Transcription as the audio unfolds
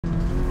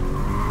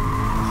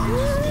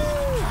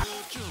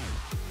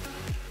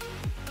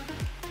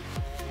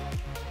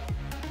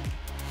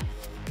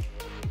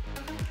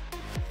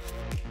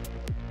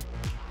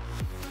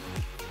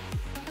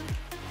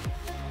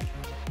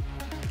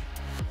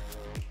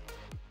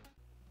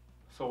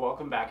So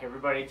welcome back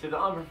everybody to the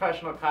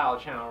Unprofessional Kyle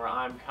channel, where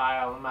I'm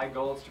Kyle and my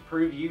goal is to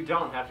prove you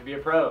don't have to be a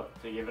pro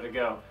to give it a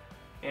go.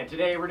 And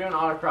today we're doing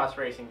autocross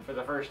racing for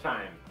the first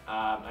time.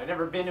 I've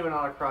never been to an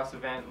autocross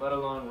event, let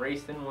alone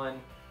raced in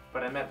one,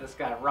 but I met this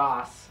guy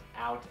Ross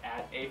out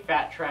at a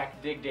Fat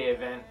Track Dig Day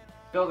event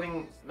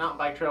building mountain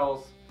bike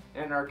trails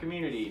in our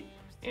community.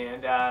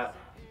 And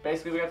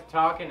basically we got to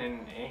talking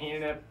and he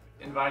ended up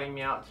inviting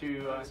me out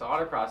to this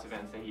autocross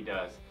events that he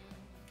does.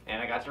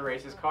 And I got to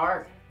race his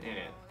car in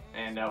it.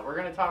 And we're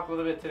going to talk a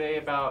little bit today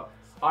about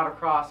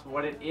autocross,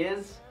 what it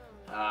is,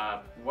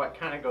 what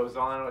kind of goes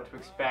on, what to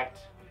expect,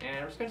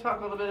 and we're just going to talk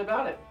a little bit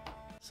about it.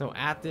 So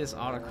at this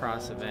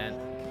autocross event,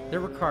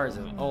 there were cars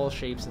of all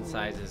shapes and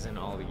sizes in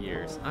all the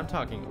years. I'm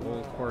talking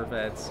old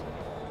Corvettes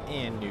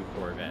and new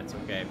Corvettes,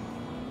 okay?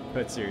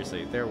 But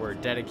seriously, there were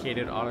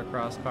dedicated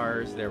autocross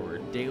cars, there were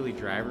daily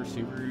driver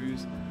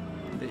Subarus.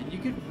 You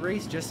could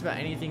race just about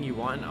anything you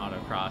want in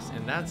autocross,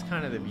 and that's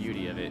kind of the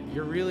beauty of it.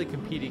 You're really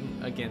competing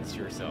against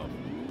yourself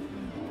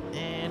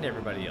and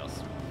everybody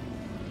else.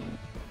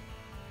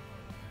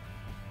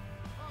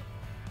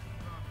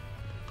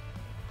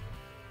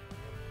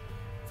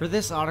 For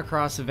this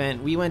autocross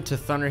event, we went to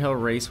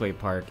Thunderhill Raceway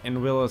Park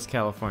in Willows,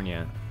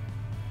 California.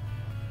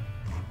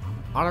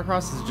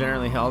 Autocross is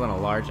generally held on a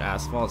large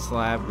asphalt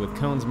slab with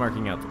cones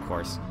marking out the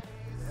course.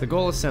 The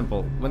goal is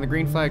simple. When the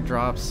green flag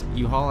drops,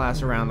 you haul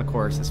ass around the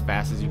course as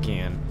fast as you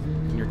can,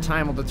 and your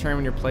time will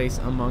determine your place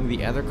among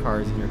the other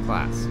cars in your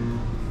class.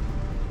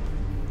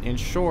 In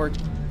short,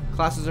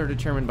 classes are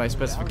determined by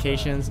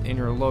specifications, and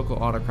your local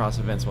autocross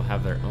events will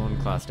have their own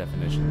class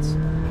definitions.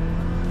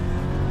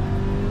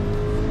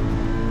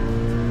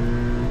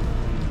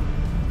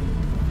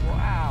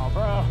 Wow,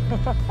 bro.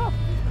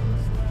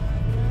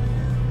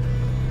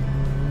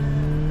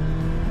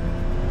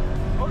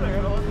 Oh, they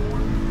got a lot more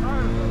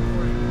tires up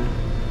for you.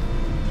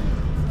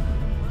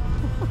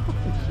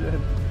 Holy shit.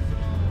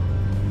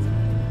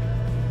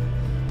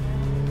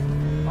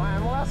 I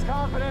am less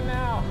confident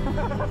now.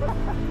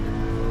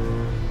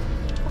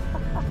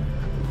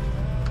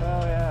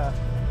 Oh yeah.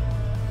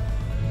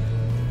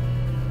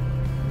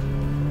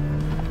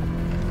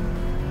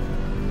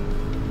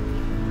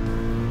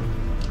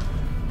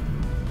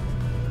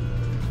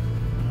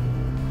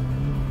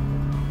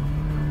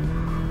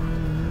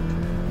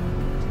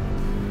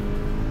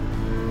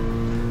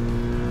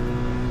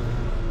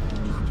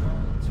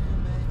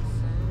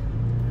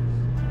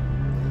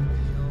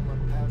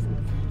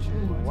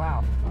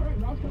 Wow.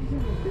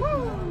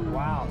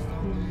 Wow.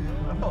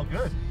 That felt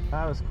good.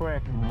 That was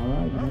quick. All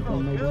right, that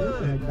felt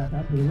good. Head back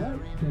out to the right.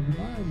 Check your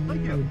mind.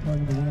 Thank you.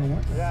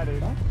 Yeah,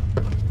 dude.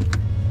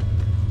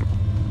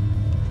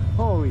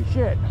 Holy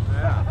shit.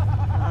 Yeah.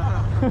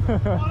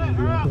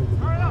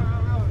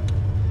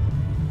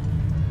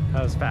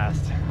 That was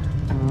fast.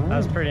 That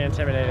was pretty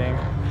intimidating.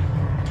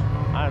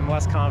 I'm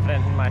less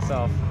confident in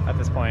myself at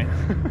this point.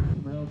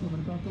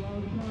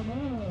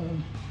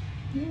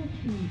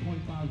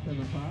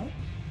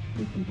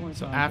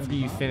 So after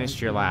you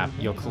finished your lap,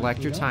 you'll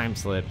collect your time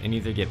slip and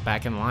either get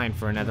back in line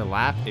for another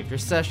lap if your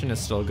session is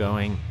still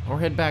going, or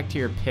head back to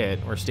your pit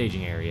or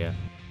staging area.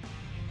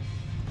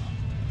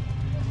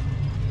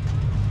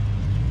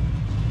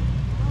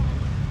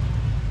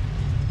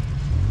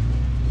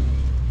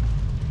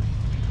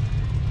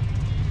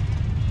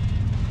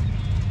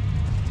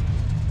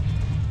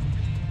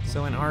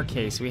 So in our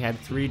case, we had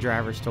 3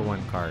 drivers to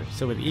 1 car.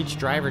 So with each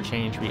driver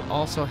change, we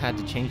also had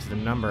to change the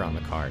number on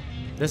the car.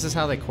 This is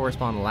how they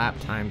correspond lap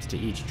times to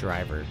each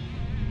driver.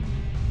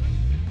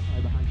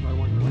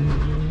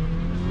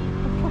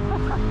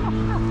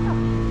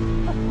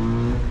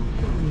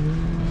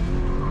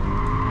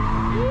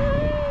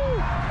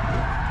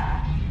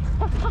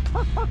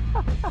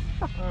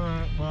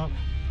 Alright, well.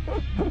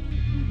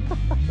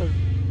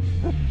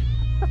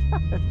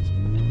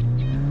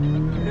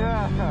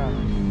 Yeah.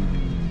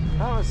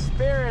 That was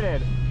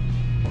spirited.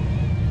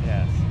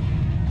 Yes.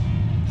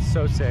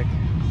 So sick.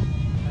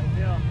 How do you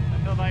feel?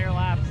 I feel about your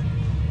laps.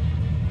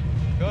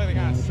 I feel like they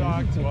kind of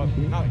sucked. Well,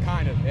 not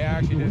kind of. They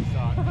actually did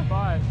suck.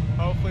 But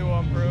hopefully we'll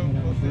improve.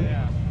 We'll see.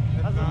 Yeah.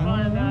 If That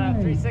was not-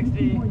 fun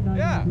 360.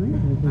 Yeah.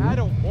 I had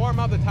to warm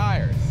up the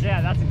tires. Yeah,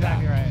 that's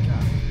exactly right.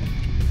 Yeah.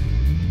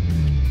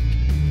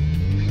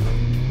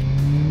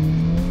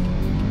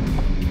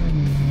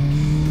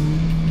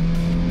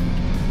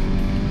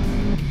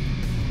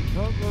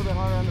 Go a little bit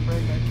harder on the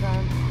brake next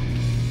time.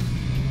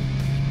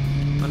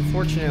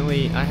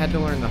 Unfortunately, I had to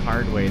learn the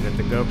hard way that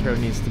the GoPro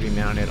needs to be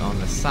mounted on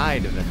the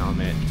side of the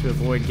helmet to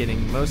avoid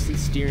getting mostly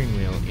steering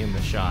wheel in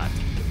the shot.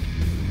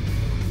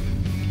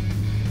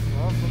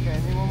 Oh, okay.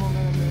 Need one more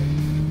minute there.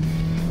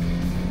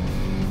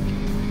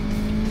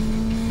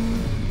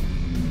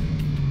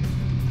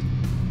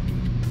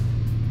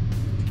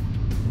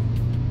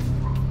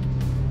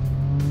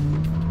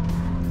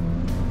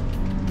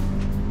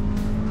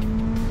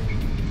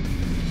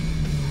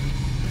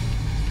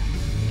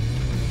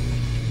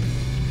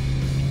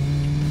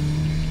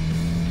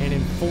 And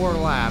in 4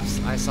 laps,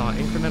 I saw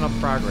incremental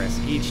progress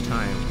each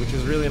time, which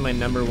was really my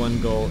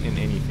 #1 goal in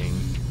anything.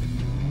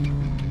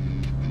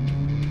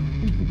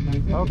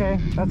 Okay,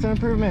 that's an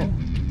improvement.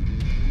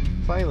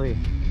 Slightly.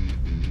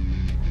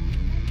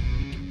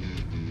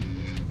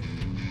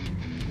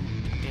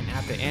 And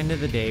at the end of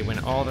the day, when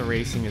all the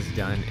racing is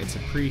done, it's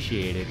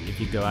appreciated if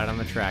you go out on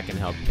the track and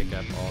help pick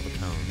up all the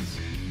cones.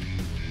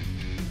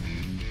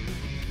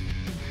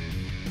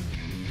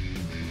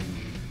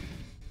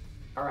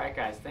 Alright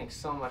guys, thanks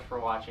so much for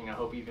watching. I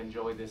hope you've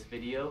enjoyed this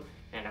video,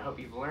 and I hope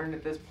you've learned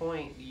at this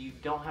point you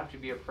don't have to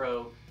be a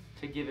pro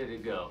to give it a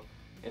go.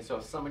 And so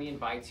if somebody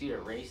invites you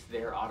to race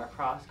their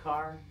autocross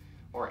car,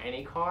 or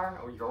any car,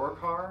 or your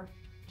car,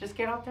 just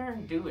get out there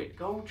and do it.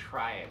 Go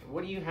try it.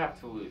 What do you have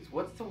to lose?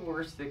 What's the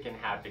worst that can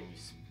happen? You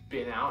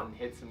spin out and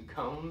hit some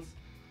cones?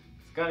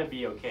 It's gonna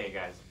be okay,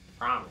 guys.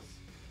 Promise.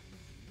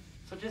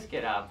 So just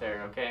get out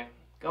there, okay?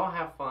 Go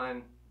have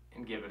fun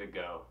and give it a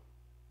go.